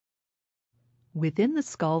Within the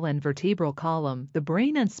skull and vertebral column, the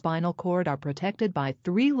brain and spinal cord are protected by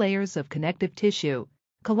 3 layers of connective tissue,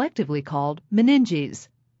 collectively called meninges.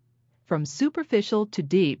 From superficial to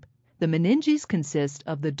deep, the meninges consist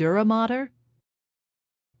of the dura mater,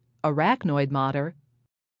 arachnoid mater,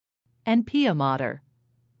 and pia mater.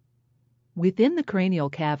 Within the cranial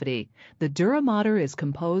cavity, the dura mater is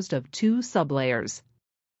composed of 2 sublayers.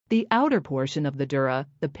 The outer portion of the dura,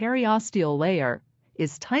 the periosteal layer,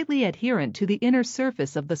 is tightly adherent to the inner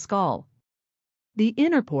surface of the skull. The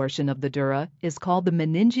inner portion of the dura is called the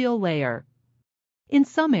meningeal layer. In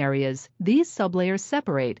some areas, these sublayers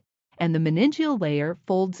separate, and the meningeal layer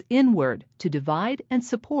folds inward to divide and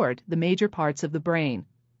support the major parts of the brain.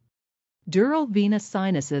 Dural venous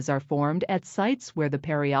sinuses are formed at sites where the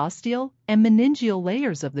periosteal and meningeal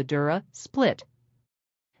layers of the dura split.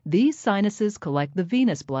 These sinuses collect the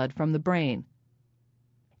venous blood from the brain.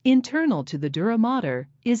 Internal to the dura mater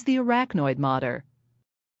is the arachnoid mater.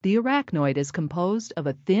 The arachnoid is composed of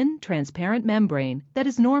a thin, transparent membrane that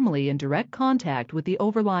is normally in direct contact with the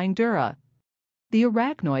overlying dura. The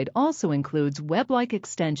arachnoid also includes web-like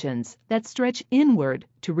extensions that stretch inward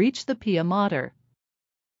to reach the pia mater.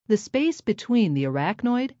 The space between the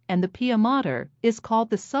arachnoid and the pia mater is called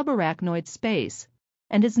the subarachnoid space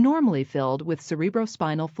and is normally filled with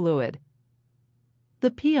cerebrospinal fluid.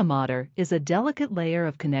 The pia mater is a delicate layer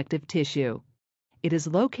of connective tissue. It is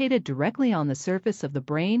located directly on the surface of the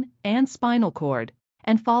brain and spinal cord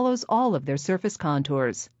and follows all of their surface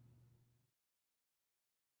contours.